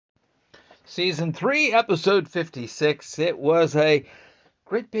Season 3, Episode 56. It was a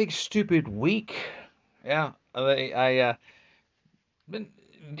great big stupid week. Yeah, I been,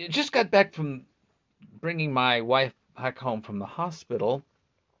 just got back from bringing my wife back home from the hospital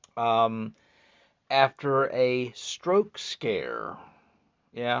um, after a stroke scare.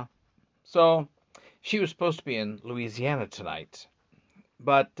 Yeah, so she was supposed to be in Louisiana tonight,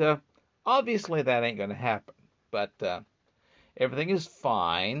 but obviously that ain't going to happen. But everything is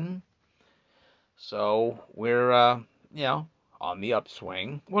fine. So we're, on the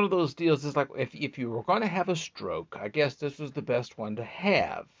upswing. One of those deals is like if you were going to have a stroke, I guess this was the best one to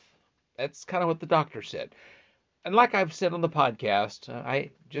have. That's kind of what the doctor said. And like I've said on the podcast, I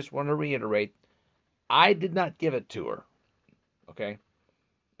just want to reiterate, I did not give it to her. Okay?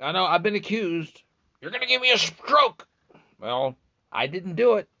 I know I've been accused. You're going to give me a stroke. Well, I didn't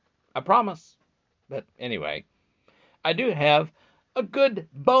do it. I promise. But anyway, I do have a good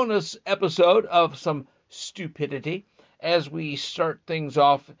bonus episode of some stupidity as we start things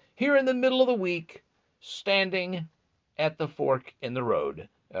off here in the middle of the week, standing at the fork in the road.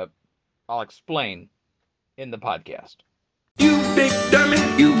 I'll explain in the podcast. You big dummy,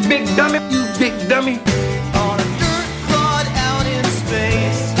 you big dummy, you big dummy. On a dirt clod out in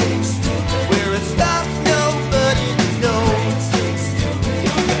space, where it stops nobody knows.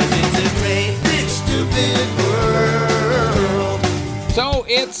 Because it's a great big stupid world. So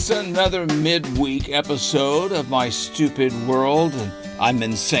it's another midweek episode of My Stupid World. I'm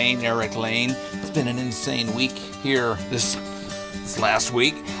insane, Eric Lane. It's been an insane week here this last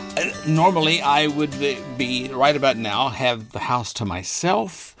week. Normally, I would be right about now, have the house to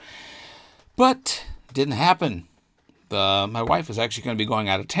myself, but didn't happen. My wife was actually going to be going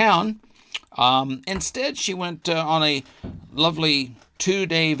out of town. Instead, she went on a lovely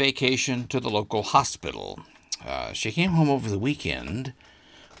 2-day vacation to the local hospital. She came home over the weekend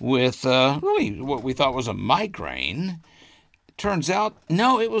with really what we thought was a migraine. Turns out,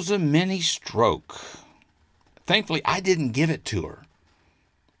 no, it was a mini stroke. Thankfully, I didn't give it to her.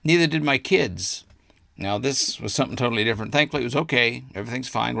 Neither did my kids. Now, this was something totally different. Thankfully, it was okay. Everything's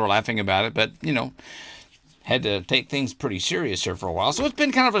fine. We're laughing about it. But, had to take things pretty serious here for a while. So it's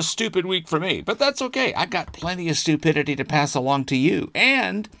been kind of a stupid week for me. But that's okay. I got plenty of stupidity to pass along to you.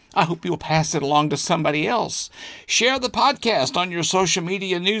 And I hope you'll pass it along to somebody else. Share the podcast on your social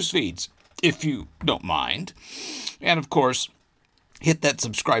media news feeds, if you don't mind. And, of course, hit that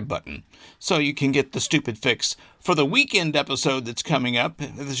subscribe button so you can get the stupid fix for the weekend episode that's coming up.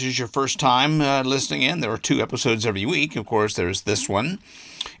 If this is your first time listening in, there are 2 episodes every week. Of course, there's this one.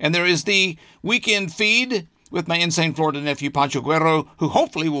 And there is the weekend feed with my insane Florida nephew, Pancho Guerrero, who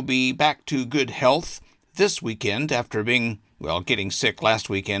hopefully will be back to good health this weekend after getting sick last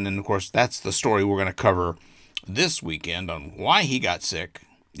weekend. And, of course, that's the story we're going to cover this weekend on why he got sick.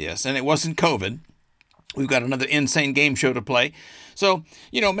 Yes, and it wasn't COVID. We've got another insane game show to play. So,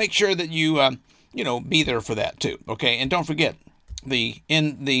 make sure that you, be there for that too. Okay. And don't forget the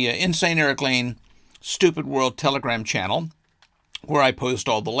Insane Eric Lane Stupid World Telegram channel, where I post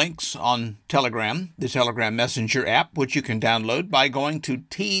all the links on Telegram, the Telegram Messenger app, which you can download by going to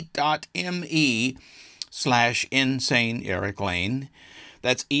t.me/Insane Eric Lane.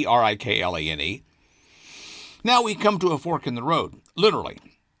 That's ERIKLANE. Now we come to a fork in the road, literally.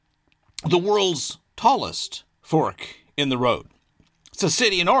 The world's tallest fork in the road. It's a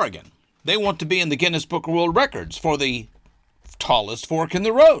city in Oregon. They want to be in the Guinness Book of World Records for the tallest fork in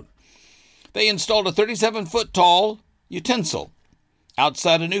the road. They installed a 37-foot tall utensil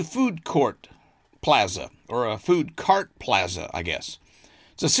outside a new food court plaza, or a food cart plaza, I guess.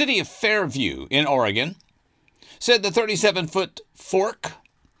 It's the city of Fairview in Oregon. Said the 37-foot fork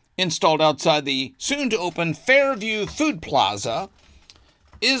installed outside the soon-to-open Fairview Food Plaza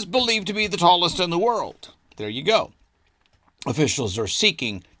is believed to be the tallest in the world. There you go. Officials are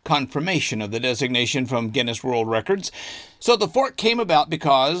seeking confirmation of the designation from Guinness World Records. So the fork came about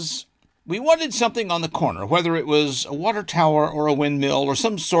because we wanted something on the corner, whether it was a water tower or a windmill or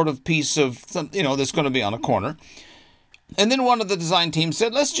some sort of piece of, that's going to be on a corner. And then one of the design team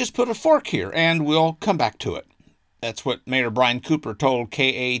said, let's just put a fork here and we'll come back to it. That's what Mayor Brian Cooper told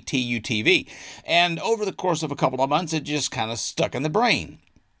KATU-TV. And over the course of a couple of months, it just kind of stuck in the brain.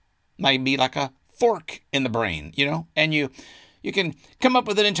 Might be like a fork in the brain, and you can come up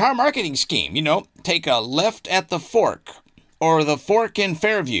with an entire marketing scheme, take a left at the fork, or the fork in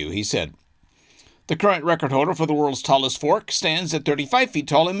Fairview, he said. The current record holder for the world's tallest fork stands at 35 feet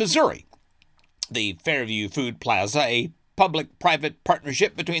tall in Missouri. The Fairview Food Plaza, a public-private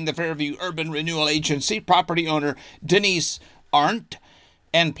partnership between the Fairview Urban Renewal Agency, property owner Denise Arndt,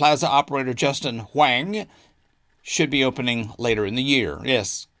 and plaza operator Justin Huang, should be opening later in the year.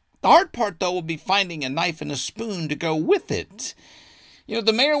 Yes, The hard part, though, will be finding a knife and a spoon to go with it.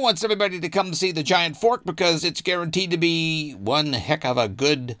 The mayor wants everybody to come see the giant fork because it's guaranteed to be one heck of a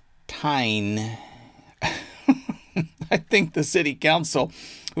good time. I think the city council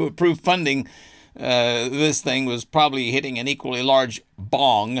who approved funding this thing was probably hitting an equally large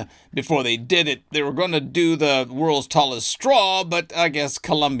bong before they did it. They were going to do the world's tallest straw, but I guess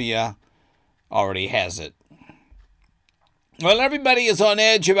Colombia already has it. Well, everybody is on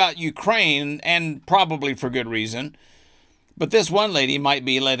edge about Ukraine, and probably for good reason. But this one lady might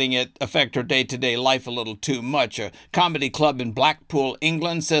be letting it affect her day-to-day life a little too much. A comedy club in Blackpool,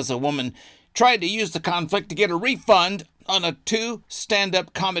 England, says a woman tried to use the conflict to get a refund on a 2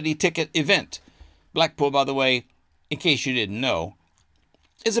 stand-up comedy ticket event. Blackpool, by the way, in case you didn't know,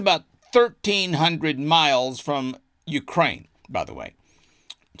 is about 1,300 miles from Ukraine, by the way.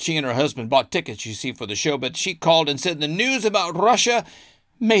 She and her husband bought tickets, you see, for the show, but she called and said the news about Russia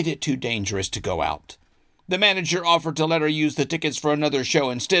made it too dangerous to go out. The manager offered to let her use the tickets for another show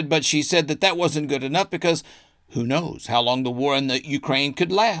instead, but she said that wasn't good enough because who knows how long the war in the Ukraine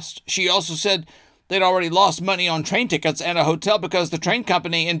could last. She also said they'd already lost money on train tickets and a hotel because the train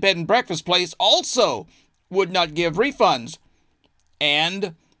company and bed and breakfast place also would not give refunds.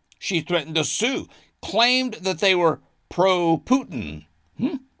 And she threatened to sue, claimed that they were pro-Putin,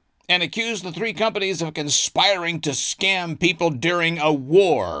 and accused the 3 companies of conspiring to scam people during a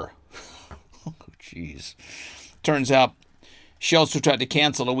war. Oh, jeez. Turns out she also tried to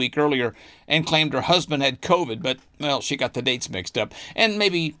cancel a week earlier and claimed her husband had COVID, but, well, she got the dates mixed up. And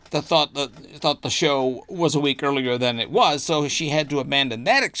maybe thought the show was a week earlier than it was, so she had to abandon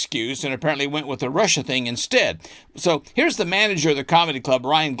that excuse and apparently went with the Russia thing instead. So here's the manager of the comedy club,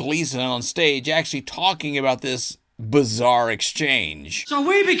 Ryan Gleason, on stage actually talking about this bizarre exchange. So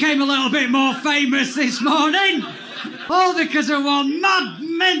we became a little bit more famous this morning, all because of one mad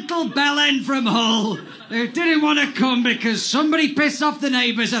mental bellend from Hull who didn't want to come because somebody pissed off the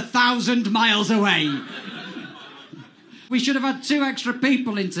neighbours 1,000 miles away. We should have had 2 extra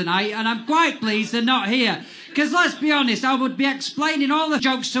people in tonight, and I'm quite pleased they're not here. Because let's be honest, I would be explaining all the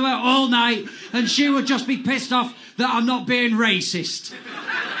jokes to her all night, and she would just be pissed off that I'm not being racist.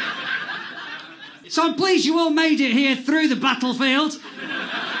 So I'm pleased you all made it here through the battlefield.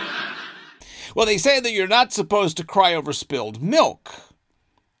 Well, they say that you're not supposed to cry over spilled milk.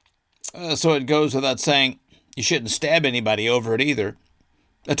 So it goes without saying you shouldn't stab anybody over it either.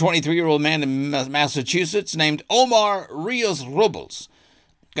 A 23-year-old man in Massachusetts named Omar Rios Robles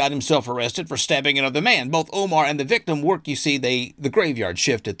got himself arrested for stabbing another man. Both Omar and the victim work, you see, the graveyard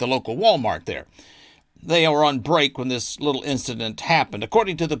shift at the local Walmart there. They were on break when this little incident happened.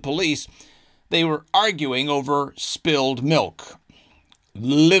 According to the police, they were arguing over spilled milk.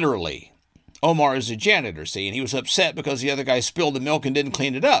 Literally. Omar is a janitor, see, and he was upset because the other guy spilled the milk and didn't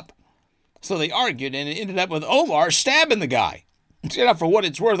clean it up. So they argued, and it ended up with Omar stabbing the guy. For what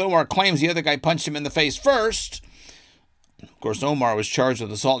it's worth, Omar claims the other guy punched him in the face first. Of course, Omar was charged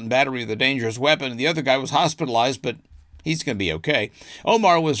with assault and battery with a dangerous weapon, and the other guy was hospitalized, but he's going to be okay.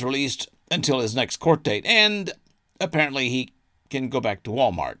 Omar was released until his next court date, and apparently he can go back to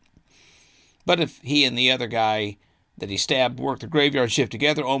Walmart. But if he and the other guy that he stabbed work the graveyard shift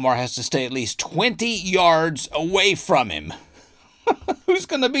together, Omar has to stay at least 20 yards away from him. Who's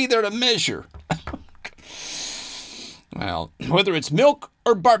going to be there to measure? Well, whether it's milk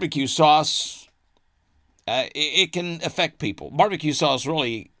or barbecue sauce, it can affect people. Barbecue sauce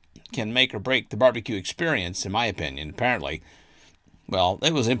really can make or break the barbecue experience, in my opinion, apparently. Well,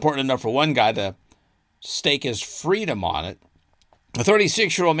 it was important enough for one guy to stake his freedom on it. A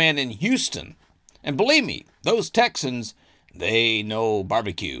 36-year-old man in Houston. And believe me, those Texans, they know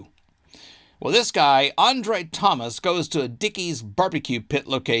barbecue. Well, this guy, Andre Thomas, goes to a Dickey's barbecue pit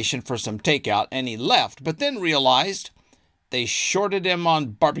location for some takeout, and he left, but then realized they shorted him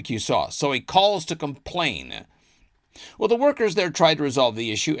on barbecue sauce, so he calls to complain. Well, the workers there tried to resolve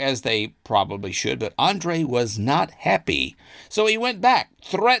the issue, as they probably should, but Andre was not happy. So he went back,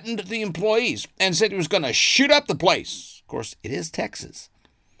 threatened the employees, and said he was going to shoot up the place. Of course, it is Texas.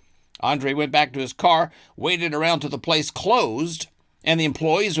 Andre went back to his car, waited around till the place closed, and the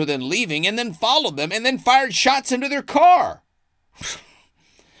employees were then leaving, and then followed them, and then fired shots into their car.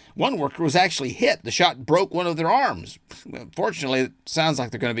 One worker was actually hit. The shot broke one of their arms. Fortunately, it sounds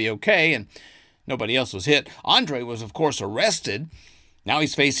like they're going to be okay, and nobody else was hit. Andre was, of course, arrested, Now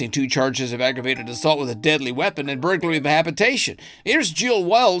he's facing 2 charges of aggravated assault with a deadly weapon and burglary of a habitation. Here's Jill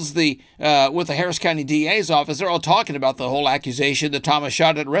Wells, with the Harris County DA's office. They're all talking about the whole accusation that Thomas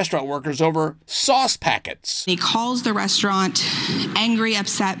shot at restaurant workers over sauce packets. He calls the restaurant angry,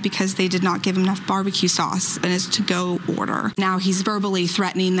 upset because they did not give him enough barbecue sauce in his to-go order. Now he's verbally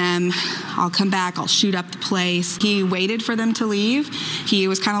threatening them. I'll come back. I'll shoot up the place. He waited for them to leave. He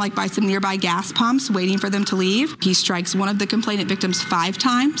was kind of like by some nearby gas pumps waiting for them to leave. He strikes one of the complainant victims 5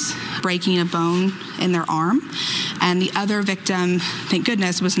 times, breaking a bone in their arm. And the other victim, thank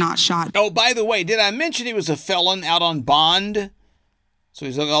goodness, was not shot. Oh, by the way, did I mention he was a felon out on bond? So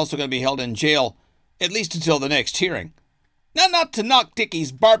he's also going to be held in jail, at least until the next hearing. Now, not to knock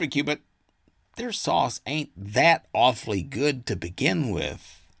Dickie's barbecue, but their sauce ain't that awfully good to begin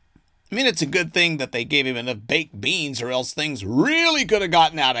with. I mean, it's a good thing that they gave him enough baked beans, or else things really could have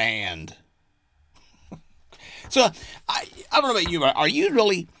gotten out of hand. So, I don't know about you, but are you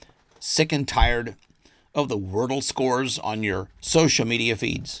really sick and tired of the Wordle scores on your social media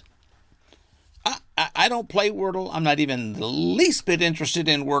feeds? I don't play Wordle. I'm not even the least bit interested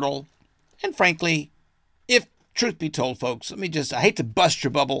in Wordle. And frankly, if truth be told, folks, I hate to bust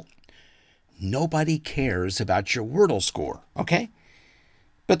your bubble. Nobody cares about your Wordle score, okay?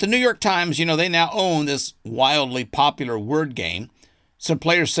 But the New York Times, they now own this wildly popular word game. Some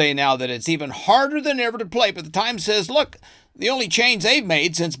players say now that it's even harder than ever to play, but the Times says, look, the only change they've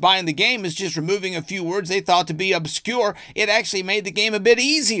made since buying the game is just removing a few words they thought to be obscure. It actually made the game a bit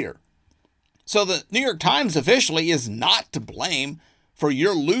easier. So the New York Times officially is not to blame for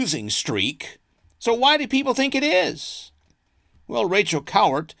your losing streak. So why do people think it is? Well, Rachel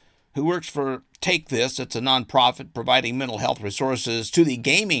Cowart, who works for Take This, it's a nonprofit providing mental health resources to the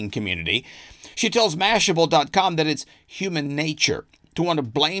gaming community, she tells Mashable.com that it's human nature to want to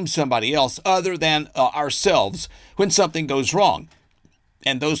blame somebody else other than ourselves when something goes wrong.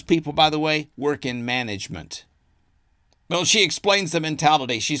 And those people, by the way, work in management. Well, she explains the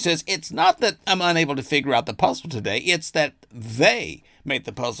mentality. She says, it's not that I'm unable to figure out the puzzle today. It's that they made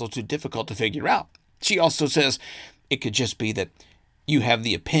the puzzle too difficult to figure out. She also says it could just be that you have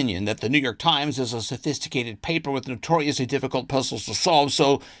the opinion that the New York Times is a sophisticated paper with notoriously difficult puzzles to solve.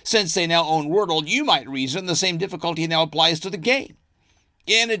 So since they now own Wordle, you might reason the same difficulty now applies to the game.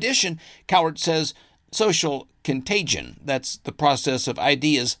 In addition, Cowart says social contagion, that's the process of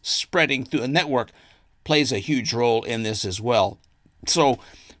ideas spreading through a network, plays a huge role in this as well. So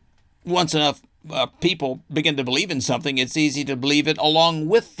once enough people begin to believe in something, it's easy to believe it along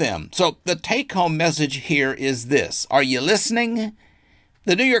with them. So the take-home message here is this. Are you listening?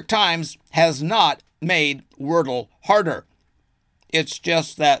 The New York Times has not made Wordle harder. It's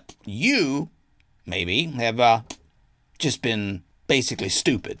just that you, maybe, have just been basically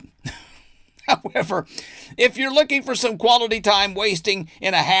stupid. However, if you're looking for some quality time wasting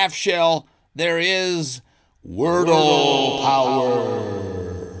in a half shell, there is Wordle Power.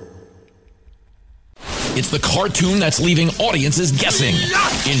 It's the cartoon that's leaving audiences guessing.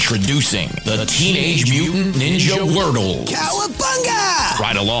 Introducing the Teenage Mutant Ninja Wordles. Cowabunga!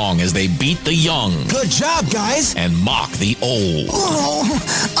 Ride along as they beat the young. Good job, guys. And mock the old. Oh,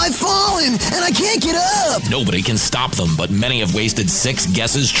 I've fallen and I can't get up. Nobody can stop them, but many have wasted 6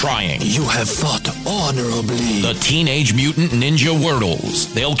 guesses trying. You have fought honorably. The Teenage Mutant Ninja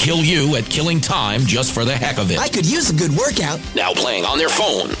Wordles. They'll kill you at killing time just for the heck of it. I could use a good workout. Now playing on their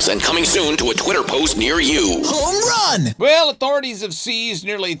phones and coming soon to a Twitter post near you. Home run! Well, authorities have seized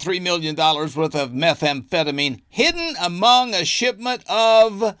nearly $3 million worth of methamphetamine hidden among a shipment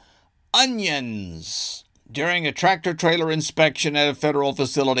of onions during a tractor-trailer inspection at a federal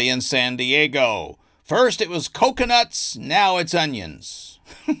facility in San Diego. First it was coconuts, now it's onions.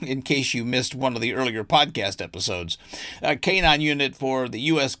 In case you missed one of the earlier podcast episodes. A canine unit for the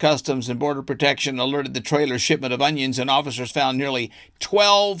U.S. Customs and Border Protection alerted the trailer shipment of onions, and officers found nearly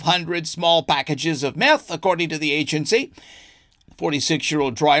 1,200 small packages of meth, according to the agency. The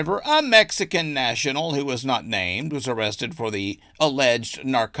 46-year-old driver, a Mexican national who was not named, was arrested for the alleged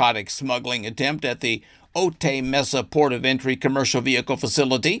narcotic smuggling attempt at the Otay Mesa Port of Entry commercial vehicle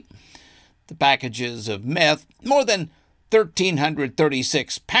facility. The packages of meth, more than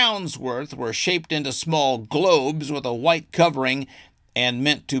 1,336 pounds worth, were shaped into small globes with a white covering and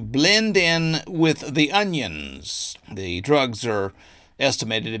meant to blend in with the onions. The drugs are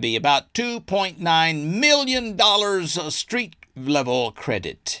estimated to be about $2.9 million street-level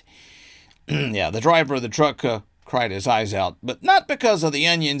credit. Yeah, the driver of the truck cried his eyes out, but not because of the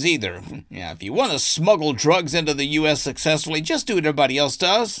onions either. Yeah, if you want to smuggle drugs into the U.S. successfully, just do what everybody else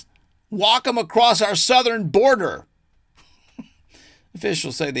does. Walk them across our southern border.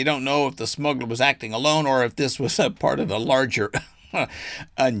 Officials say they don't know if the smuggler was acting alone or if this was a part of a larger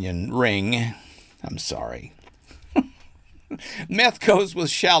Onion ring. I'm sorry. Meth goes with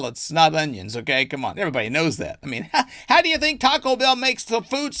shallots, not onions, okay? Come on, everybody knows that. I mean, how do you think Taco Bell makes the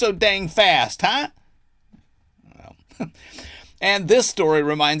food so dang fast, huh? Well, and this story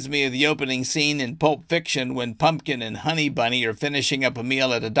reminds me of the opening scene in Pulp Fiction when Pumpkin and Honey Bunny are finishing up a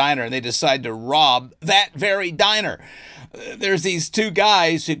meal at a diner and they decide to rob that very diner. There's these two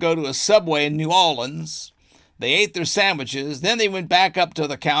guys who go to a Subway in New Orleans. They ate their sandwiches, then they went back up to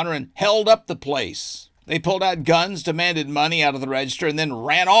the counter and held up the place. They pulled out guns, demanded money out of the register, and then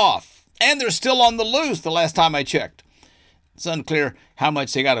ran off. And they're still on the loose the last time I checked. It's unclear how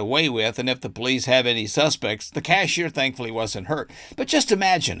much they got away with and if the police have any suspects. The cashier thankfully wasn't hurt. But just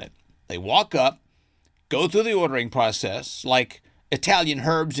imagine it. They walk up, go through the ordering process, like Italian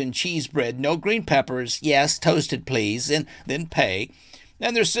herbs and cheese bread, no green peppers, yes, toasted please, and then pay.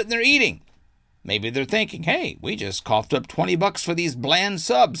 Then they're sitting there eating. Maybe they're thinking, hey, we just coughed up $20 for these bland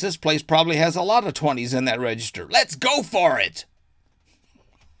subs. This place probably has a lot of 20s in that register. Let's go for it.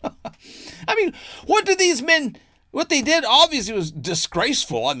 I mean, what did these men... What they did obviously was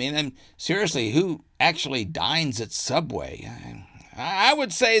disgraceful. I mean, seriously, who actually dines at Subway? I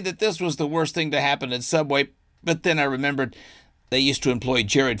would say that this was the worst thing to happen at Subway, but then I remembered they used to employ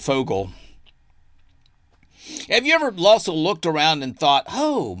Jared Fogle. Have you ever also looked around and thought,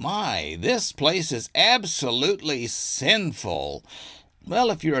 oh my, this place is absolutely sinful?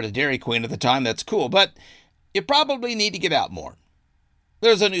 Well, if you're at a Dairy Queen at the time, that's cool, but you probably need to get out more.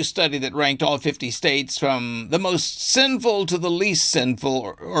 There's a new study that ranked all 50 states from the most sinful to the least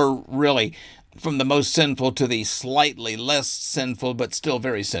sinful, or really from the most sinful to the slightly less sinful, but still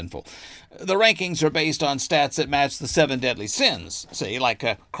very sinful. The rankings are based on stats that match the 7 deadly sins, say like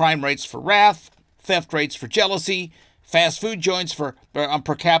crime rates for wrath, theft rates for jealousy, fast food joints for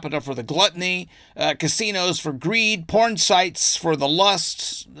per capita for the gluttony, casinos for greed, porn sites for the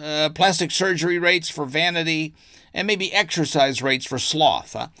lust, plastic surgery rates for vanity, and maybe exercise rates for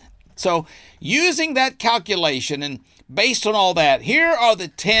sloth. So using that calculation and based on all that, here are the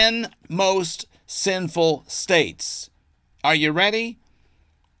 10 most sinful states. Are you ready?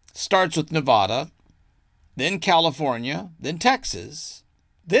 Starts with Nevada, then California, then Texas,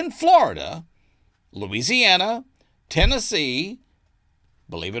 then Florida, Louisiana, Tennessee,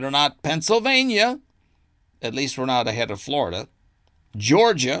 believe it or not, Pennsylvania, at least we're not ahead of Florida,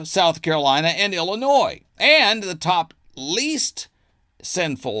 Georgia, South Carolina, and Illinois. And the top least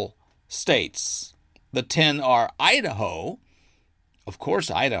sinful states. The 10 are Idaho. Of course,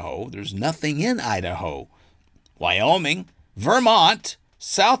 Idaho. There's nothing in Idaho. Wyoming, Vermont,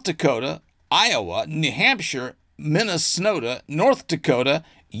 South Dakota, Iowa, New Hampshire, Minnesota, North Dakota,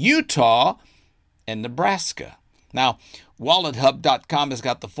 Utah, and Nebraska. Now, WalletHub.com has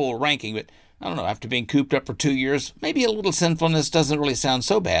got the full ranking, but I don't know, after being cooped up for 2 years, maybe a little sinfulness doesn't really sound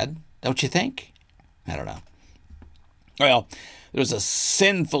so bad, don't you think? I don't know. Well, there's a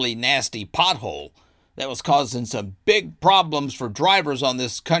sinfully nasty pothole that was causing some big problems for drivers on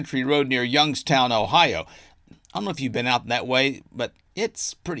this country road near Youngstown, Ohio. I don't know if you've been out that way, but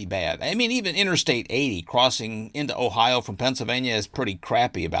it's pretty bad. I mean, even Interstate 80 crossing into Ohio from Pennsylvania is pretty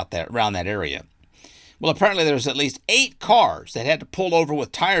crappy about that around that area. Well, apparently there's at least 8 cars that had to pull over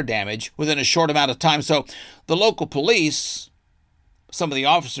with tire damage within a short amount of time. So the local police, some of the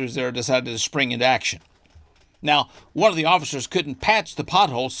officers there decided to spring into action. Now, one of the officers couldn't patch the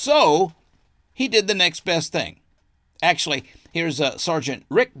pothole, so he did the next best thing. Actually, here's Sergeant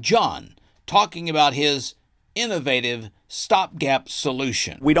Rick John talking about his innovative stopgap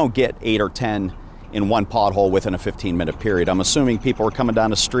solution. We don't get 8 or 10 in one pothole within a 15-minute period. I'm assuming people are coming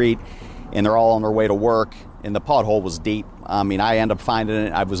down the street and they're all on their way to work, and the pothole was deep. I mean, I ended up finding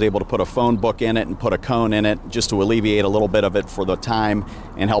it. I was able to put a phone book in it and put a cone in it just to alleviate a little bit of it for the time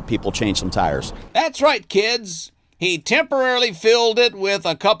and help people change some tires. That's right, kids. He temporarily filled it with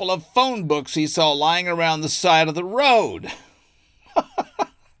a couple of phone books he saw lying around the side of the road.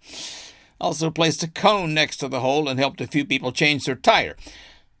 Also placed a cone next to the hole and helped a few people change their tire.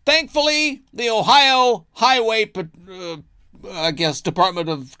 Thankfully, the Ohio Highway Department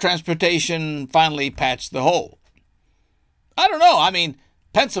of Transportation finally patched the hole. I don't know. I mean,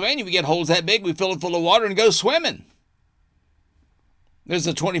 Pennsylvania, we get holes that big, we fill it full of water and go swimming. There's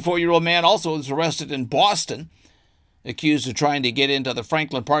a 24-year-old man also was arrested in Boston, accused of trying to get into the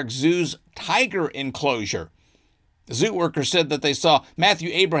Franklin Park Zoo's tiger enclosure. The zoo worker said that they saw Matthew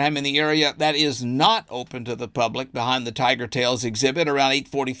Abraham in the area that is not open to the public behind the Tiger Tales exhibit around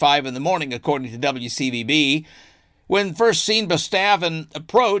 8:45 in the morning, according to WCVB. When first seen by staff and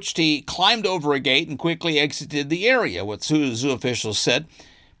approached, he climbed over a gate and quickly exited the area, what zoo officials said.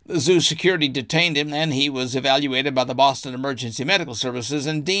 The zoo security detained him, and he was evaluated by the Boston Emergency Medical Services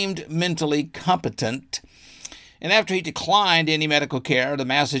and deemed mentally competent. And after he declined any medical care, the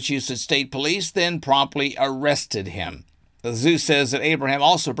Massachusetts State Police then promptly arrested him. The zoo says that Abraham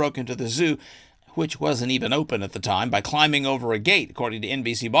also broke into the zoo, which wasn't even open at the time, by climbing over a gate, according to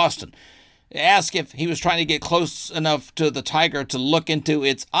NBC Boston. Asked if he was trying to get close enough to the tiger to look into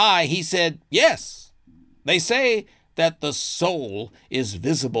its eye, he said, yes. They say that the soul is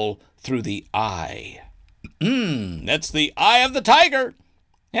visible through the eye. That's the eye of the tiger.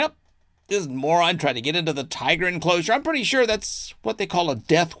 Yep. This moron tried to get into the tiger enclosure. I'm pretty sure that's what they call a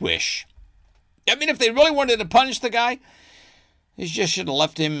death wish. I mean, if they really wanted to punish the guy, they just should have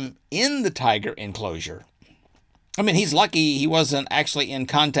left him in the tiger enclosure. I mean, he's lucky he wasn't actually in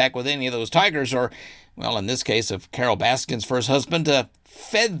contact with any of those tigers or, well, in this case of Carol Baskin's first husband,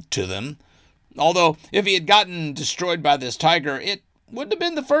 fed to them. Although, if he had gotten destroyed by this tiger, it wouldn't have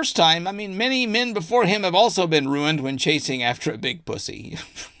been the first time. I mean, many men before him have also been ruined when chasing after a big pussy.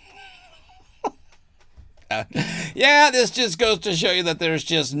 Yeah, this just goes to show you that there's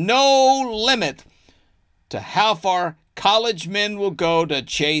just no limit to how far college men will go to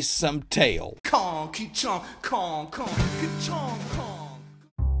chase some tail.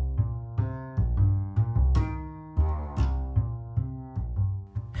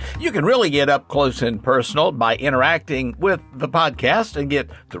 You can really get up close and personal by interacting with the podcast and get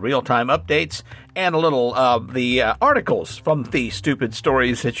the real-time updates and a little of the articles from the stupid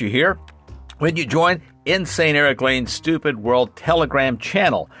stories that you hear when you join Insane Eric Lane's Stupid World Telegram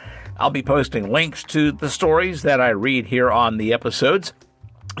channel. I'll be posting links to the stories that I read here on the episodes.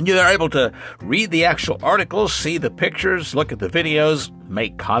 You're able to read the actual articles, see the pictures, look at the videos,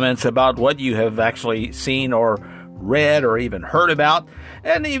 make comments about what you have actually seen or read or even heard about,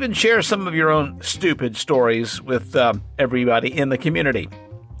 and even share some of your own stupid stories with everybody in the community.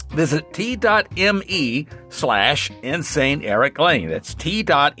 Visit t.me/Insane Eric Lane. That's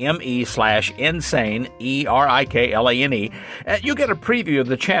t.me/Insane ERIKLANE. You get a preview of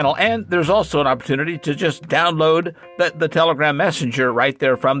the channel, and there's also an opportunity to just download the Telegram Messenger right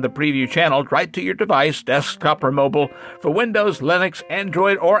there from the preview channel right to your device, desktop or mobile, for Windows, Linux,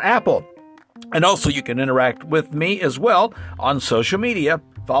 Android, or Apple. And also you can interact with me as well on social media.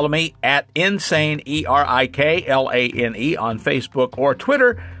 Follow me at Insane ERIKLANE on Facebook or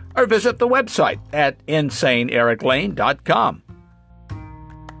Twitter, or visit the website at InsaneEricLane.com.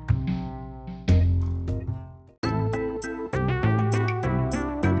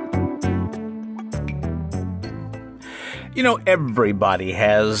 You know, everybody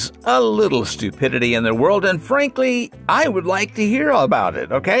has a little stupidity in their world, and frankly, I would like to hear about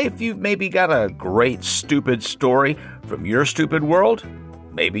it, okay? If you've maybe got a great stupid story from your stupid world,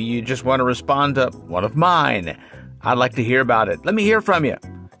 maybe you just want to respond to one of mine. I'd like to hear about it. Let me hear from you.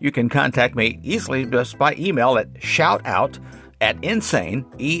 You can contact me easily just by email at shoutout@insane,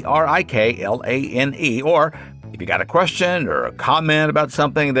 ERIKLANE, or if you got a question or a comment about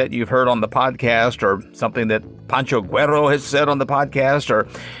something that you've heard on the podcast or something that Pancho Guerrero has said on the podcast, or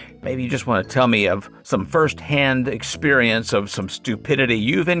maybe you just want to tell me of some first-hand experience of some stupidity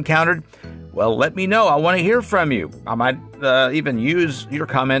you've encountered, well, let me know. I want to hear from you. I might even use your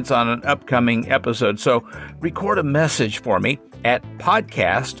comments on an upcoming episode. So record a message for me at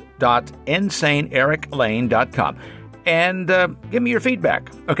podcast.insaneericlane.com and give me your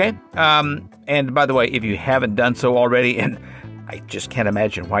feedback, okay? And by the way, if you haven't done so already, and I just can't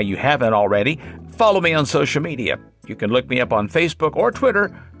imagine why you haven't already, follow me on social media. You can look me up on Facebook or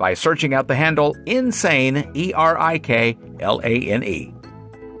Twitter by searching out the handle Insane, ERIKLANE.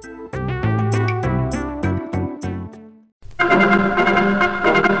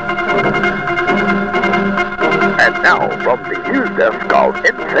 And now, from the news desk of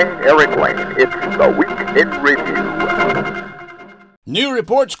Insane Eric Lane, it's the Week in Review. New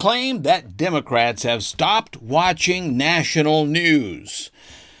reports claim that Democrats have stopped watching national news,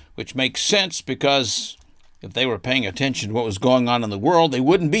 which makes sense because if they were paying attention to what was going on in the world, they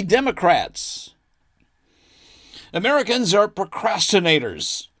wouldn't be Democrats. Americans are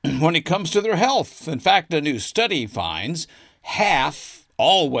procrastinators when it comes to their health. In fact, a new study finds half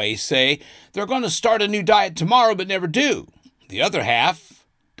always say they're going to start a new diet tomorrow but never do. The other half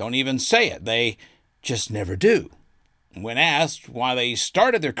don't even say it. They just never do. When asked why they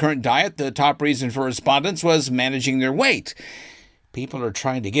started their current diet, the top reason for respondents was managing their weight. People are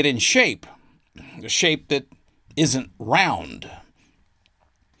trying to get in shape, a shape that isn't round.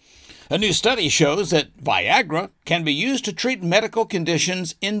 A new study shows that Viagra can be used to treat medical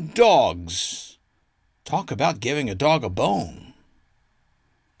conditions in dogs. Talk about giving a dog a bone.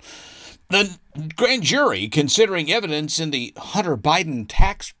 The grand jury, considering evidence in the Hunter Biden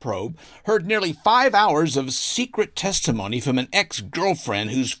tax probe, heard nearly 5 hours of secret testimony from an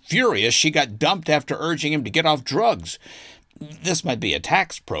ex-girlfriend who's furious she got dumped after urging him to get off drugs. This might be a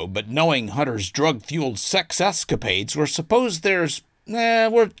tax probe, but knowing Hunter's drug-fueled sex escapades, we're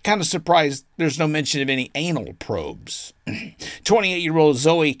kind of surprised there's no mention of any anal probes. 28-year-old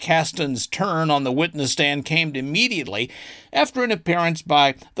Zoe Caston's turn on the witness stand came immediately after an appearance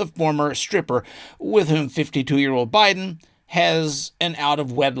by the former stripper, with whom 52-year-old Biden has an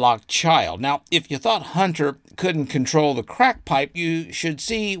out-of-wedlock child. Now, if you thought Hunter couldn't control the crack pipe, you should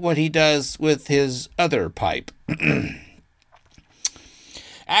see what he does with his other pipe.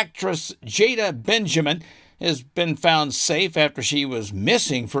 Actress Jada Benjamin has been found safe after she was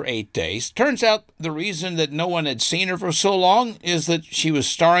missing for 8 days. Turns out the reason that no one had seen her for so long is that she was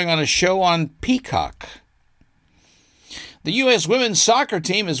starring on a show on Peacock. The U.S. women's soccer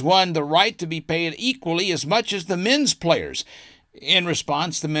team has won the right to be paid equally as much as the men's players. In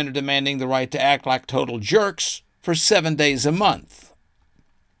response, the men are demanding the right to act like total jerks for 7 days a month.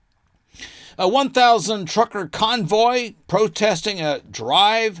 A 1,000 trucker convoy protesting a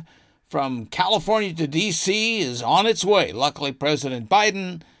drive from California to D.C. is on its way. Luckily, President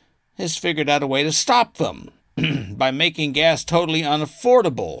Biden has figured out a way to stop them by making gas totally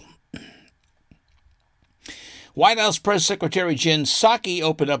unaffordable. White House Press Secretary Jen Psaki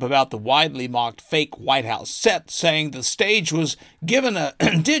opened up about the widely mocked fake White House set, saying the stage was given a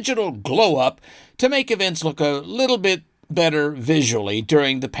digital glow-up to make events look a little bit better visually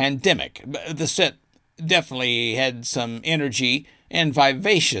during the pandemic. The set definitely had some energy and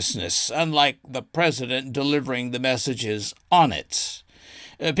vivaciousness, unlike the president delivering the messages on it.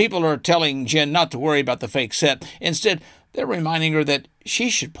 People are telling Jen not to worry about the fake set. Instead, they're reminding her that she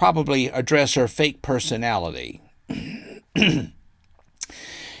should probably address her fake personality. And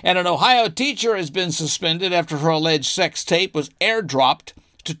an Ohio teacher has been suspended after her alleged sex tape was airdropped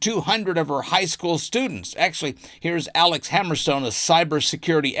to 200 of her high school students. Actually, here's Alex Hammerstone, a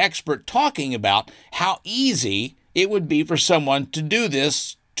cybersecurity expert, talking about how easy it would be for someone to do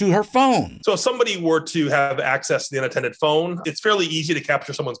this to her phone. So if somebody were to have access to the unattended phone, it's fairly easy to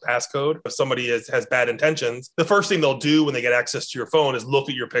capture someone's passcode. If somebody has bad intentions, the first thing they'll do when they get access to your phone is look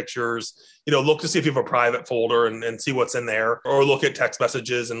at your pictures, look to see if you have a private folder and see what's in there, or look at text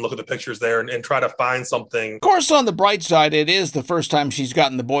messages and look at the pictures there and try to find something. Of course, on the bright side, it is the first time she's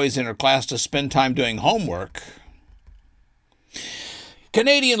gotten the boys in her class to spend time doing homework.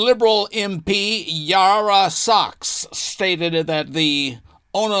 Canadian Liberal MP Yara Sachs stated that the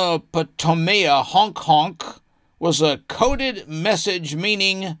Onomatopoeia honk honk was a coded message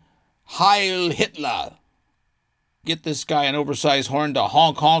meaning Heil Hitler. Get this guy an oversized horn to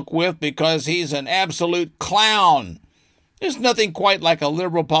honk honk with because he's an absolute clown. There's nothing quite like a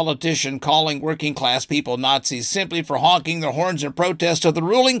liberal politician calling working class people Nazis simply for honking their horns in protest of the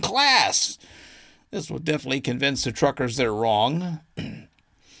ruling class. This will definitely convince the truckers they're wrong.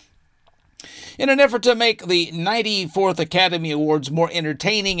 In an effort to make the 94th Academy Awards more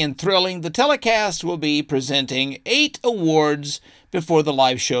entertaining and thrilling, the telecast will be presenting 8 awards before the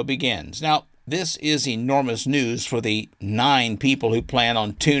live show begins. Now, this is enormous news for the 9 people who plan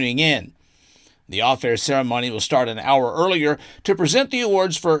on tuning in. The off-air ceremony will start an hour earlier to present the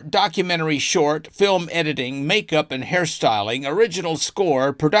awards for documentary short, film editing, makeup and hairstyling, original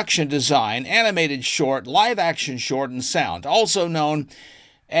score, production design, animated short, live-action short, and sound, also known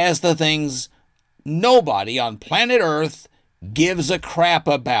as the things nobody on planet Earth gives a crap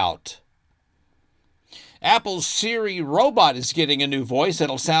about. Apple's Siri robot is getting a new voice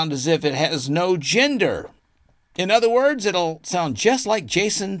that'll sound as if it has no gender. In other words, it'll sound just like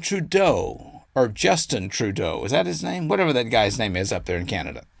Jason Trudeau, or Justin Trudeau. Is that his name? Whatever that guy's name is up there in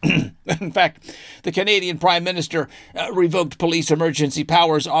Canada. In fact, the Canadian Prime Minister revoked police emergency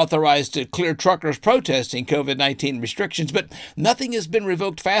powers authorized to clear truckers protesting COVID-19 restrictions, but nothing has been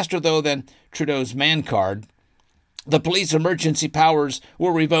revoked faster, though, than Trudeau's man card. The police emergency powers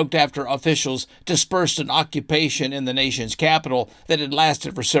were revoked after officials dispersed an occupation in the nation's capital that had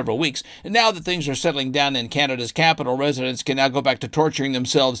lasted for several weeks. And now that things are settling down in Canada's capital, residents can now go back to torturing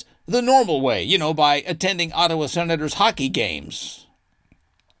themselves the normal way, by attending Ottawa Senators hockey games.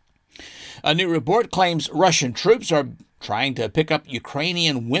 A new report claims Russian troops are trying to pick up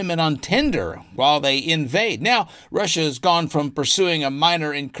Ukrainian women on Tinder while they invade. Now, Russia has gone from pursuing a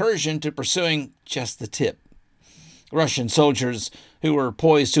minor incursion to pursuing just the tip. Russian soldiers who were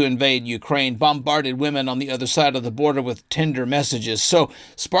poised to invade Ukraine bombarded women on the other side of the border with Tinder messages. So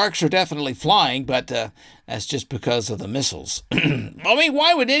sparks are definitely flying, but that's just because of the missiles.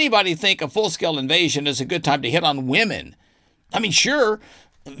 Why would anybody think a full-scale invasion is a good time to hit on women? Sure,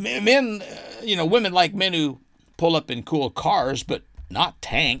 Men, women like men who pull up in cool cars, but not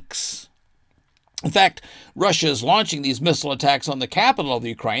tanks. In fact, Russia is launching these missile attacks on the capital of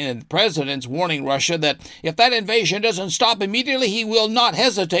Ukraine, and the president's warning Russia that if that invasion doesn't stop immediately, he will not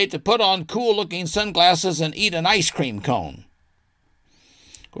hesitate to put on cool-looking sunglasses and eat an ice cream cone.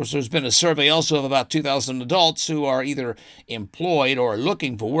 Of course, there's been a survey also of about 2,000 adults who are either employed or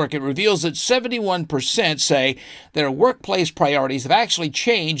looking for work. It reveals that 71% say their workplace priorities have actually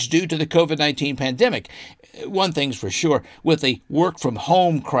changed due to the COVID-19 pandemic. One thing's for sure, with the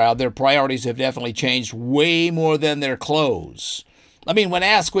work-from-home crowd, their priorities have definitely changed way more than their clothes. I mean, when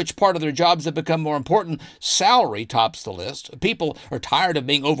asked which part of their jobs have become more important, salary tops the list. People are tired of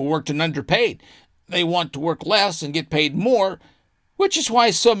being overworked and underpaid. They want to work less and get paid more, which is why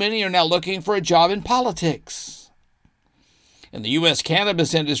so many are now looking for a job in politics. And the U.S.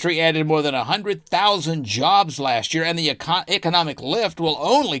 cannabis industry added more than 100,000 jobs last year, and the economic lift will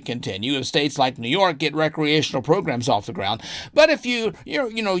only continue if states like New York get recreational programs off the ground. But if you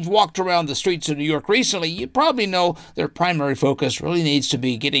walked around the streets of New York recently, you probably know their primary focus really needs to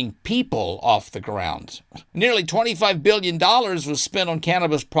be getting people off the ground. Nearly $25 billion was spent on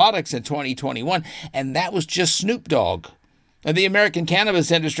cannabis products in 2021, and that was just Snoop Dogg. And the American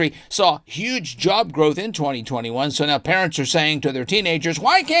cannabis industry saw huge job growth in 2021, so now parents are saying to their teenagers,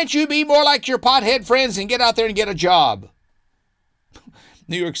 why can't you be more like your pothead friends and get out there and get a job?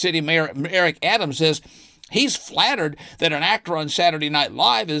 New York City Mayor Eric Adams says he's flattered that an actor on Saturday Night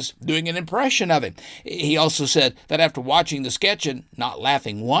Live is doing an impression of him. He also said that after watching the sketch and not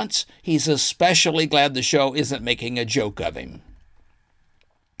laughing once, he's especially glad the show isn't making a joke of him.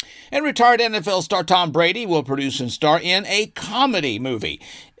 And retired NFL star Tom Brady will produce and star in a comedy movie.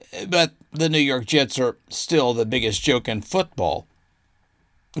 But the New York Jets are still the biggest joke in football.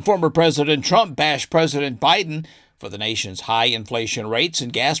 Former President Trump bashed President Biden for the nation's high inflation rates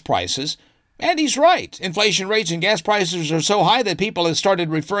and gas prices. And he's right. Inflation rates and gas prices are so high that people have started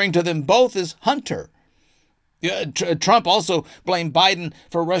referring to them both as Hunter. Trump also blamed Biden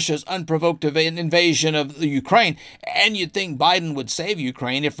for Russia's unprovoked invasion of the Ukraine. And you'd think Biden would save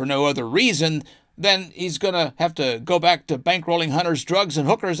Ukraine if for no other reason than he's going to have to go back to bankrolling Hunter's drugs and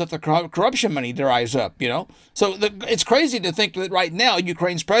hookers if the corruption money dries up, So it's crazy to think that right now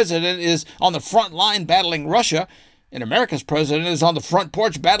Ukraine's president is on the front line battling Russia, and America's president is on the front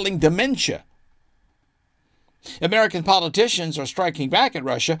porch battling dementia. American politicians are striking back at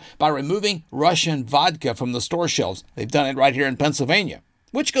Russia by removing Russian vodka from the store shelves. They've done it right here in Pennsylvania,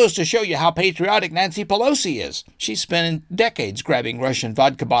 which goes to show you how patriotic Nancy Pelosi is. She's spent decades grabbing Russian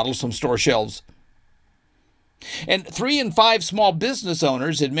vodka bottles from store shelves. And 3 in 5 small business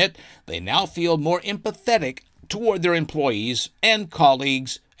owners admit they now feel more empathetic toward their employees and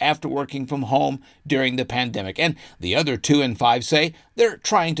colleagues after working from home during the pandemic. And the other 2 in 5 say they're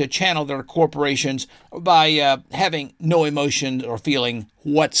trying to channel their corporations by having no emotion or feeling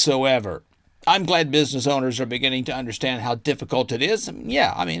whatsoever. I'm glad business owners are beginning to understand how difficult it is.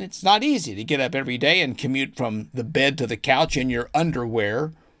 Yeah, I mean, it's not easy to get up every day and commute from the bed to the couch in your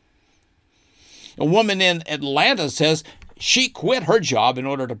underwear. A woman in Atlanta says she quit her job in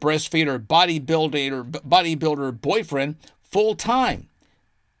order to breastfeed her bodybuilder boyfriend full time.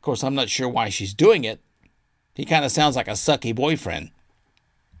 Of course, I'm not sure why she's doing it. He kind of sounds like a sucky boyfriend.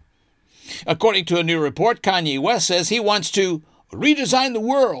 According to a new report, Kanye West says he wants to redesign the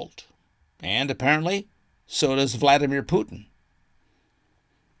world. And apparently, so does Vladimir Putin.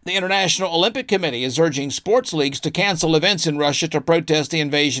 The International Olympic Committee is urging sports leagues to cancel events in Russia to protest the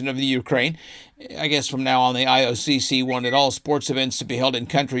invasion of the Ukraine. I guess from now on, the IOCC wanted all sports events to be held in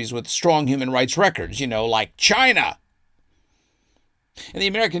countries with strong human rights records, like China. And the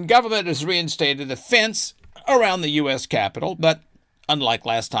American government has reinstated a fence around the U.S. Capitol, but unlike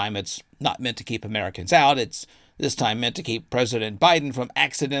last time, it's not meant to keep Americans out. It's this time meant to keep President Biden from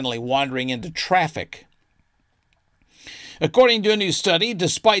accidentally wandering into traffic. According to a new study,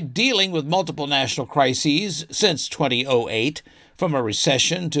 despite dealing with multiple national crises since 2008, from a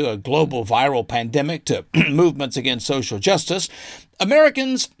recession to a global viral pandemic to movements against social justice,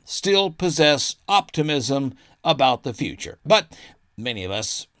 Americans still possess optimism about the future. But many of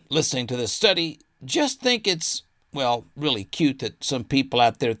us listening to this study just think it's, really cute that some people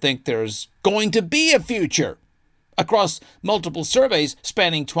out there think there's going to be a future. Across multiple surveys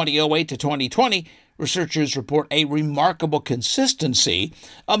spanning 2008 to 2020, researchers report a remarkable consistency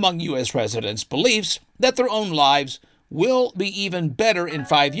among U.S. residents' beliefs that their own lives will be even better in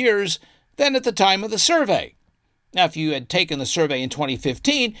 5 years than at the time of the survey. Now, if you had taken the survey in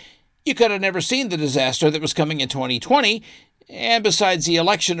 2015, you could have never seen the disaster that was coming in 2020, and besides the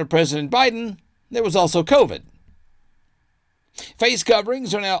election of President Biden, there was also COVID. Face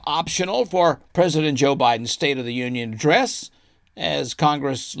coverings are now optional for President Joe Biden's State of the Union address, as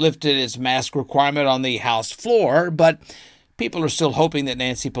Congress lifted its mask requirement on the House floor, but people are still hoping that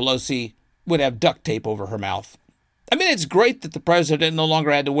Nancy Pelosi would have duct tape over her mouth. I mean, it's great that the president no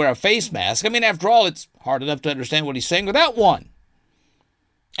longer had to wear a face mask. I mean, after all, it's hard enough to understand what he's saying without one.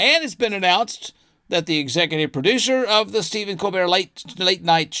 And it's been announced that the executive producer of the Stephen Colbert Late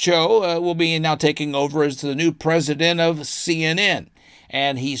Night Show will be now taking over as the new president of CNN.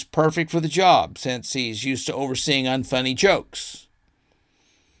 And he's perfect for the job since he's used to overseeing unfunny jokes.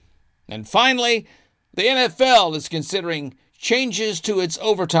 And finally, the NFL is considering changes to its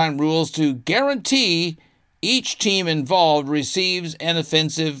overtime rules to guarantee each team involved receives an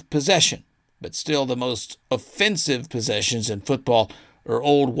offensive possession. But still, the most offensive possessions in football are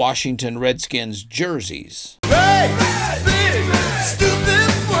old Washington Redskins jerseys. Hey, big, stupid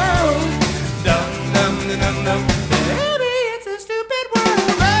world. Dum, dum, dum, dum. Baby, it's a stupid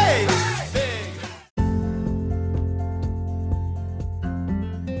world. Hey,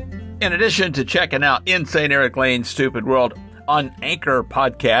 big. In addition to checking out Insane Eric Lane's Stupid World on Anchor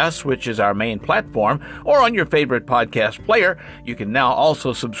Podcasts, which is our main platform, or on your favorite podcast player, you can now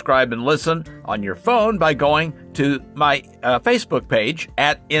also subscribe and listen on your phone by going to my Facebook page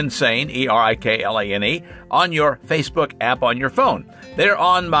at Insane, ERIKLANE, on your Facebook app on your phone. There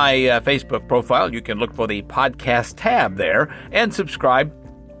on my Facebook profile, you can look for the podcast tab there and subscribe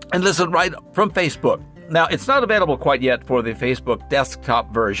and listen right from Facebook. Now, it's not available quite yet for the Facebook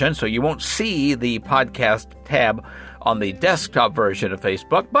desktop version, so you won't see the podcast tab on the desktop version of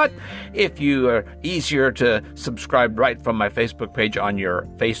Facebook, but if you are easier to subscribe right from my Facebook page on your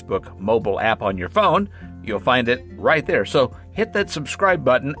Facebook mobile app on your phone, you'll find it right there. So hit that subscribe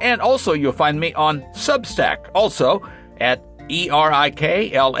button, and also you'll find me on Substack, also at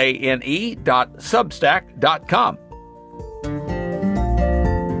eriklane.substack.com.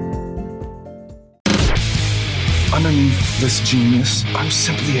 Underneath this genius, I'm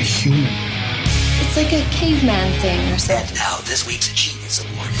simply a human. It's like a caveman thing or something. And now, this week's Genius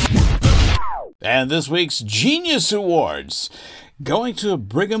Award. And this week's Genius Awards, going to a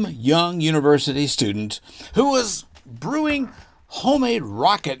Brigham Young University student who was brewing homemade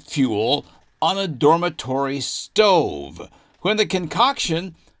rocket fuel on a dormitory stove when the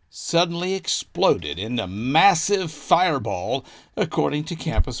concoction suddenly exploded in a massive fireball, according to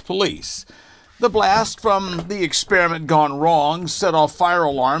campus police. The blast from the experiment gone wrong set off fire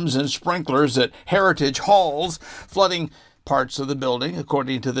alarms and sprinklers at Heritage Halls, flooding parts of the building,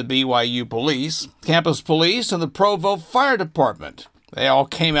 according to the BYU police, campus police, and the Provo Fire Department. They all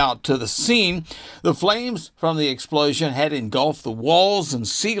came out to the scene. The flames from the explosion had engulfed the walls and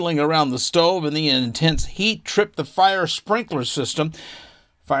ceiling around the stove, and the intense heat tripped the fire sprinkler system.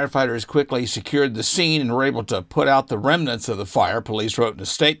 Firefighters quickly secured the scene and were able to put out the remnants of the fire, police wrote in a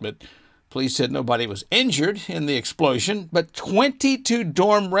statement. Police said nobody was injured in the explosion, but 22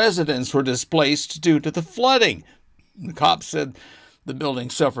 dorm residents were displaced due to the flooding. The cops said the building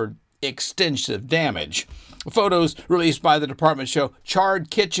suffered extensive damage. Photos released by the department show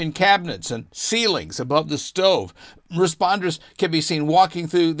charred kitchen cabinets and ceilings above the stove. Responders can be seen walking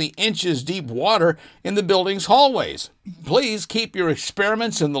through the inches-deep water in the building's hallways. Please keep your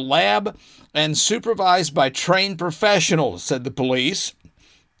experiments in the lab and supervised by trained professionals, said the police.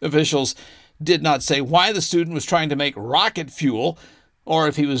 Officials did not say why the student was trying to make rocket fuel or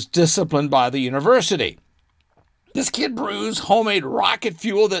if he was disciplined by the university. This kid brews homemade rocket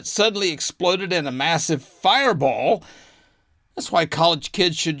fuel that suddenly exploded in a massive fireball. That's why college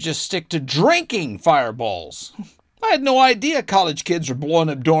kids should just stick to drinking fireballs. I had no idea college kids were blowing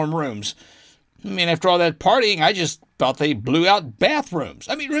up dorm rooms. I mean, after all that partying, I just thought they blew out bathrooms.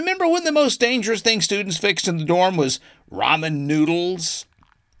 I mean, remember when the most dangerous thing students fixed in the dorm was ramen noodles?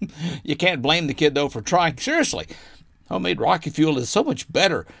 You can't blame the kid, though, for trying. Seriously, homemade rocket fuel is so much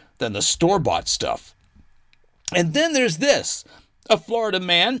better than the store-bought stuff. And then there's this. A Florida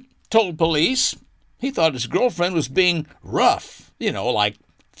man told police he thought his girlfriend was being rough, like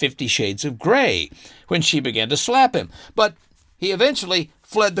 50 Shades of Grey, when she began to slap him. But he eventually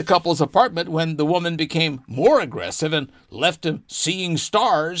fled the couple's apartment when the woman became more aggressive and left him seeing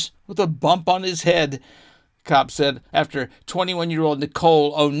stars with a bump on his head. Cops said after 21-year-old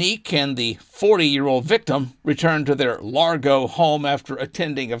Nicole Onique and the 40-year-old victim returned to their Largo home after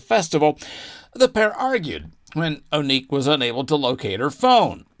attending a festival, the pair argued when Onique was unable to locate her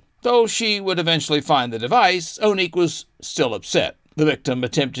phone. Though she would eventually find the device, Onique was still upset. The victim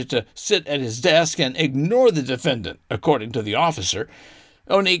attempted to sit at his desk and ignore the defendant, according to the officer.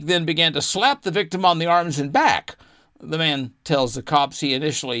 Onique then began to slap the victim on the arms and back. The man tells the cops he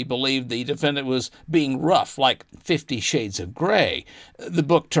initially believed the defendant was being rough, like 50 Shades of Grey, the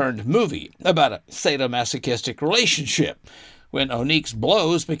book-turned-movie about a sadomasochistic relationship. When Onique's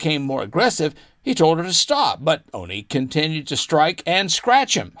blows became more aggressive, he told her to stop, but Onique continued to strike and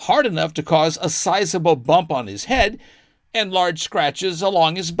scratch him, hard enough to cause a sizable bump on his head and large scratches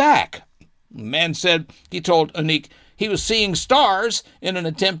along his back. The man said he told Onique he was seeing stars in an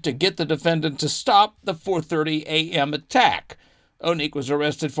attempt to get the defendant to stop the 4:30 a.m. attack. Onique was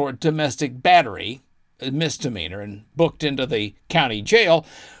arrested for domestic battery, a misdemeanor, and booked into the county jail,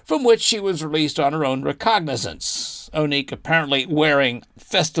 from which she was released on her own recognizance. Onique, apparently wearing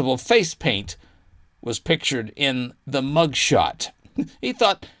festival face paint, was pictured in the mugshot. He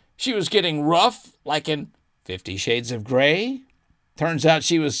thought she was getting rough, like in 50 Shades of Grey. Turns out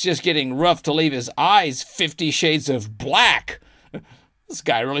she was just getting rough to leave his eyes 50 shades of black. This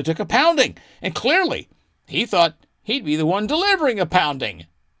guy really took a pounding, and clearly he thought he'd be the one delivering a pounding.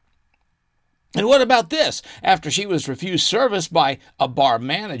 And what about this? After she was refused service by a bar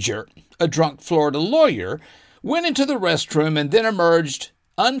manager, a drunk Florida lawyer went into the restroom and then emerged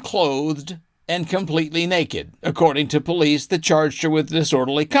unclothed and completely naked, according to police that charged her with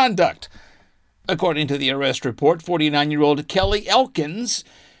disorderly conduct. According to the arrest report, 49-year-old Kelly Elkins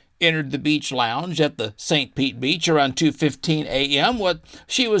entered the beach lounge at the St. Pete Beach around 2:15 a.m.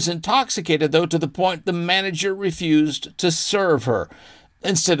 She was intoxicated, though, to the point the manager refused to serve her.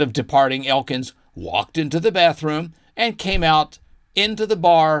 Instead of departing, Elkins walked into the bathroom and came out into the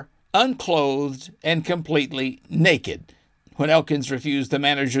bar unclothed and completely naked. When Elkins refused the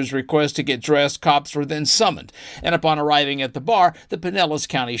manager's request to get dressed, cops were then summoned, and upon arriving at the bar, the Pinellas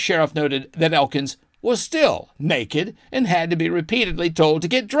County Sheriff noted that Elkins was still naked and had to be repeatedly told to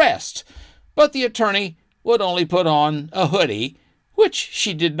get dressed. But the attorney would only put on a hoodie, which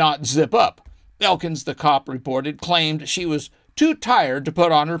she did not zip up. Elkins, the cop reported, claimed she was too tired to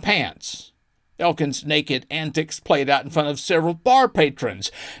put on her pants. Elkins' naked antics played out in front of several bar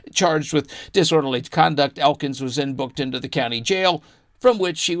patrons. Charged with disorderly conduct, Elkins was then booked into the county jail, from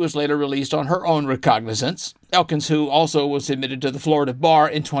which she was later released on her own recognizance. Elkins, who also was admitted to the Florida bar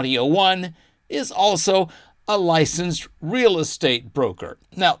in 2001, is also a licensed real estate broker.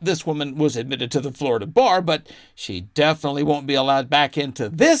 Now, this woman was admitted to the Florida bar, but she definitely won't be allowed back into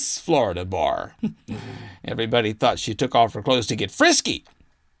this Florida bar. Everybody thought she took off her clothes to get frisky.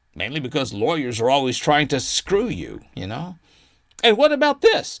 Mainly because lawyers are always trying to screw you, you know? And what about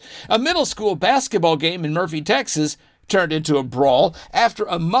this? A middle school basketball game in Murphy, Texas turned into a brawl after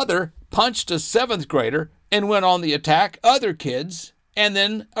a mother punched a 7th grader and went on the attack other kids and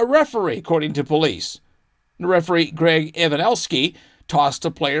then a referee, according to police. The referee, Greg Evanelski, tossed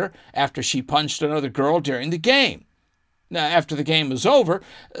a player after she punched another girl during the game. Now, after the game was over,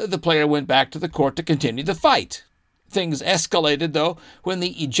 the player went back to the court to continue the fight. Things escalated, though, when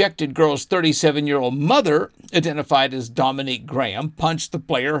the ejected girl's 37-year-old mother, identified as Dominique Graham, punched the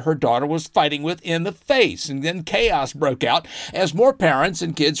player her daughter was fighting with in the face. And then chaos broke out as more parents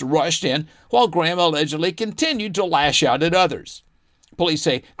and kids rushed in, while Graham allegedly continued to lash out at others. Police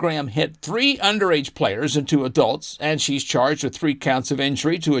say Graham hit 3 underage players and 2 adults, and she's charged with 3 counts of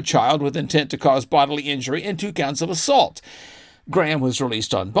injury to a child with intent to cause bodily injury and 2 counts of assault. Graham was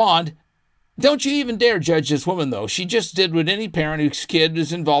released on bond. Don't you even dare judge this woman, though. She just did what any parent whose kid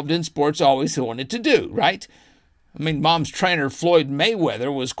is involved in sports always wanted to do, right? I mean, Mom's trainer, Floyd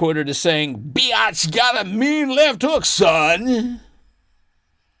Mayweather, was quoted as saying, "Biatch got a mean left hook, son."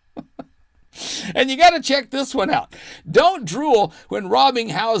 And you got to check this one out. Don't drool when robbing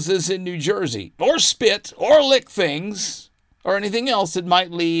houses in New Jersey, or spit, or lick things, or anything else that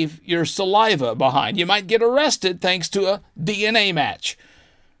might leave your saliva behind. You might get arrested thanks to a DNA match.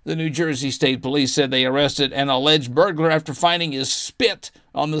 The New Jersey State Police said they arrested an alleged burglar after finding his spit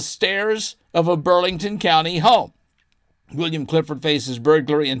on the stairs of a Burlington County home. William Clifford faces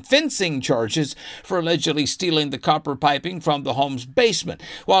burglary and fencing charges for allegedly stealing the copper piping from the home's basement.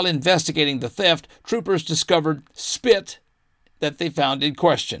 While investigating the theft, troopers discovered spit that they found in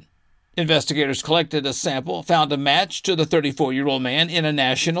question. Investigators collected a sample, found a match to the 34-year-old man in a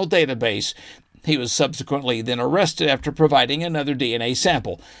national database. He was subsequently then arrested after providing another DNA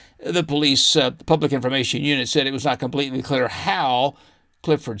sample. The police public information unit said it was not completely clear how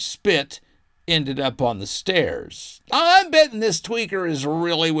Clifford's spit ended up on the stairs. I'm betting this tweaker is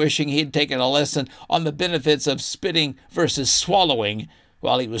really wishing he'd taken a lesson on the benefits of spitting versus swallowing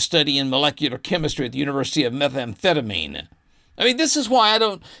while he was studying molecular chemistry at the University of Methamphetamine. I mean, this is why I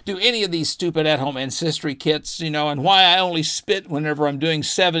don't do any of these stupid at-home ancestry kits, and why I only spit whenever I'm doing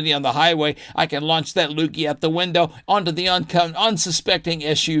 70 on the highway. I can launch that loogie out the window onto the unsuspecting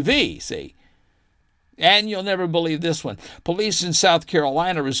SUV, see? And you'll never believe this one. Police in South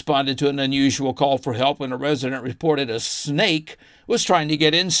Carolina responded to an unusual call for help when a resident reported a snake was trying to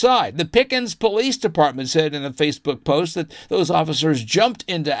get inside. The Pickens Police Department said in a Facebook post that those officers jumped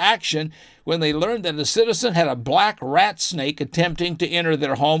into action when they learned that a citizen had a black rat snake attempting to enter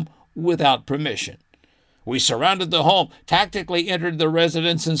their home without permission. We surrounded the home, tactically entered the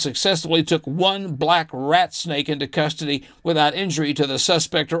residence, and successfully took one black rat snake into custody without injury to the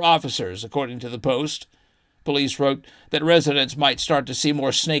suspect or officers, according to the Post. Police wrote that residents might start to see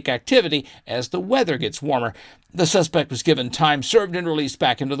more snake activity as the weather gets warmer. The suspect was given time served and released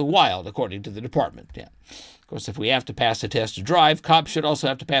back into the wild, according to the department. Yeah. Of course, if we have to pass a test to drive, cops should also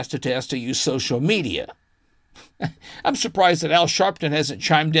have to pass a test to use social media. I'm surprised that Al Sharpton hasn't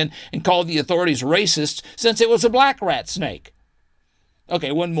chimed in and called the authorities racist since it was a black rat snake.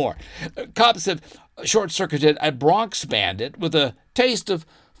 Okay, one more. Cops have short-circuited a Bronx bandit with a taste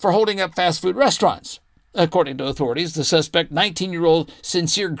for holding up fast food restaurants. According to authorities, the suspect, 19-year-old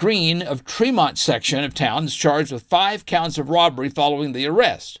Sincere Green of Tremont section of town, is charged with 5 counts of robbery following the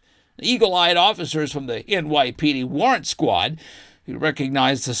arrest. Eagle-eyed officers from the NYPD warrant squad, who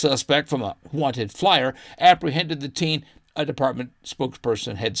recognized the suspect from a wanted flyer, apprehended the teen, a department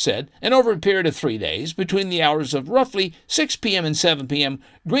spokesperson had said, and over a period of 3 days, between the hours of roughly 6 p.m. and 7 p.m.,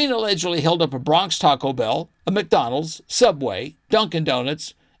 Green allegedly held up a Bronx Taco Bell, a McDonald's, Subway, Dunkin'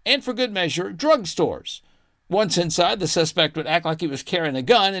 Donuts, and for good measure, drugstores. Once inside, the suspect would act like he was carrying a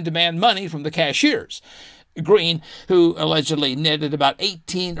gun and demand money from the cashiers. Green, who allegedly netted about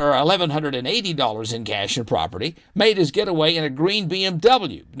 $1,180 in cash and property, made his getaway in a green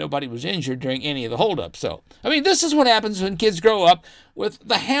BMW. Nobody was injured during any of the holdup. So, this is what happens when kids grow up with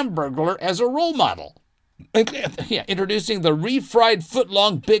the Hamburglar as a role model. Yeah, introducing the refried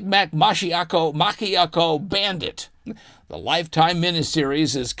foot-long Big Mac Macchiato Bandit. The Lifetime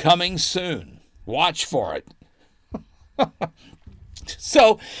miniseries is coming soon. Watch for it.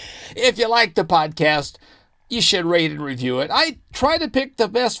 So, if you like the podcast, you should rate and review it. I try to pick the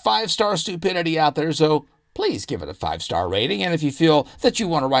best 5-star stupidity out there, so please give it a 5-star rating. And if you feel that you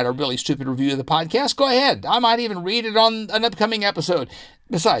want to write a really stupid review of the podcast, go ahead. I might even read it on an upcoming episode.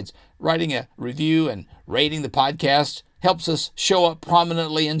 Besides, writing a review and rating the podcast helps us show up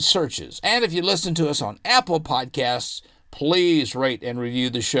prominently in searches. And if you listen to us on Apple Podcasts, please rate and review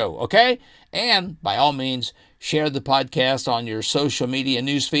the show, okay? And by all means, share the podcast on your social media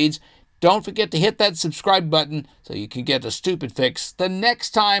news feeds. Don't forget to hit that subscribe button so you can get a stupid fix the next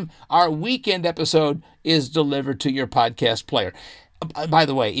time our weekend episode is delivered to your podcast player. By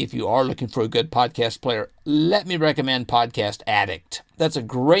the way, if you are looking for a good podcast player, let me recommend Podcast Addict. That's a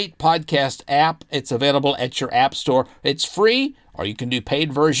great podcast app. It's available at your app store. It's free, or you can do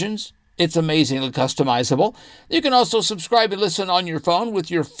paid versions. It's amazingly customizable. You can also subscribe and listen on your phone with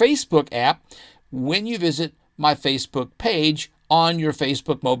your Facebook app when you visit my Facebook page on your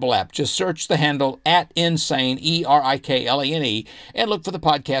Facebook mobile app. Just search the handle @Insane, ERIKLANE, and look for the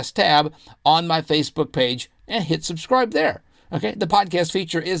podcast tab on my Facebook page and hit subscribe there. Okay, the podcast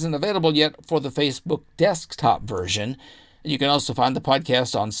feature isn't available yet for the Facebook desktop version. You can also find the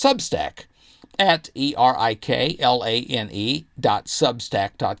podcast on Substack at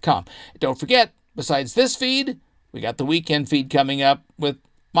ERIKLANE.substack.com. Don't forget, besides this feed, we got the weekend feed coming up with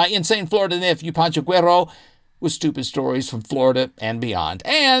my Insane Florida nephew, Pancho Guerrero, with stupid stories from Florida and beyond.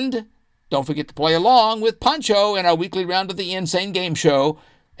 And don't forget to play along with Pancho in our weekly round of the Insane Game Show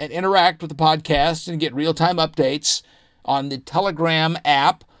and interact with the podcast and get real-time updates on the Telegram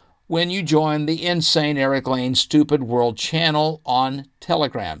app when you join the Insane Eric Lane Stupid World channel on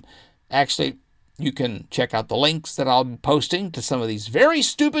Telegram. Actually, you can check out the links that I'll be posting to some of these very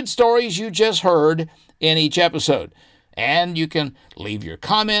stupid stories you just heard in each episode. And you can leave your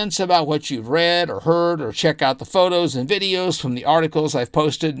comments about what you've read or heard, or check out the photos and videos from the articles I've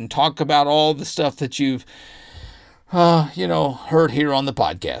posted and talk about all the stuff that you've, heard here on the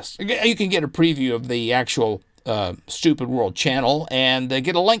podcast. You can get a preview of the actual Stupid World channel and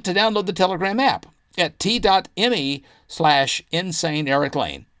get a link to download the Telegram app at t.me/Insane Eric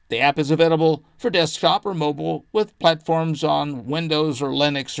Lane. The app is available for desktop or mobile with platforms on Windows or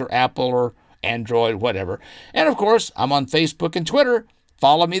Linux or Apple or Android, whatever. And of course, I'm on Facebook and Twitter.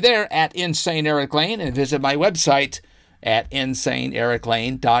 Follow me there at Insane Eric Lane and visit my website at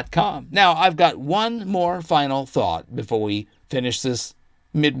InsaneEricLane.com. Now, I've got one more final thought before we finish this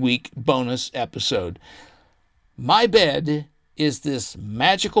midweek bonus episode. My bed is this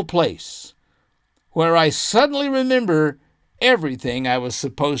magical place where I suddenly remember everything I was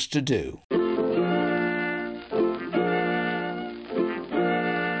supposed to do.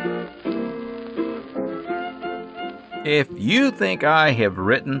 If you think I have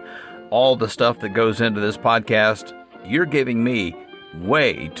written all the stuff that goes into this podcast, you're giving me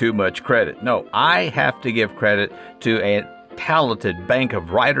way too much credit. No, I have to give credit to a talented bank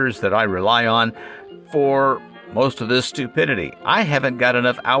of writers that I rely on for most of this stupidity. I haven't got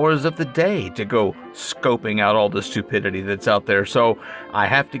enough hours of the day to go scoping out all the stupidity that's out there, so I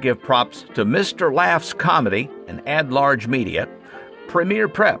have to give props to Mr. Laughs Comedy and Ad Large Media, Premier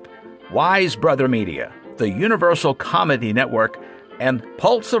Prep, Wise Brother Media, the Universal Comedy Network, and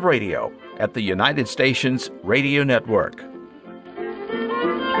Pulse of Radio at the United Stations Radio Network.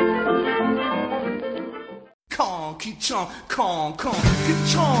 Kong, ki chong, kong, kong, ki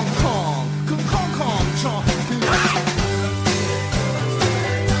chong, kong, kong, kong, kong, chong.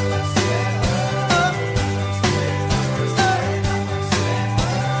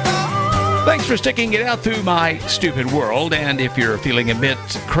 Thanks for sticking it out through my stupid world, and if you're feeling a bit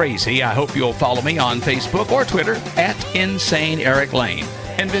crazy, I hope you'll follow me on Facebook or Twitter at Insane Eric Lane,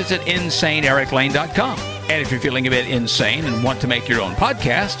 and visit InsaneEricLane.com. And if you're feeling a bit insane and want to make your own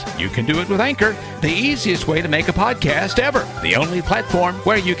podcast, you can do it with Anchor, the easiest way to make a podcast ever. The only platform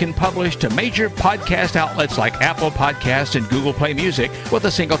where you can publish to major podcast outlets like Apple Podcasts and Google Play Music with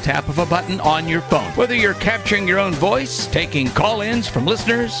a single tap of a button on your phone. Whether you're capturing your own voice, taking call-ins from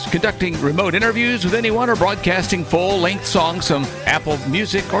listeners, conducting remote interviews with anyone, or broadcasting full-length songs from Apple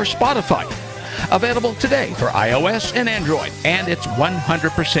Music or Spotify. Available today for iOS and Android, and it's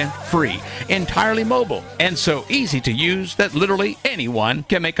 100% free, entirely mobile, and so easy to use that literally anyone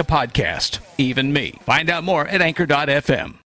can make a podcast, even me. Find out more at Anchor.fm.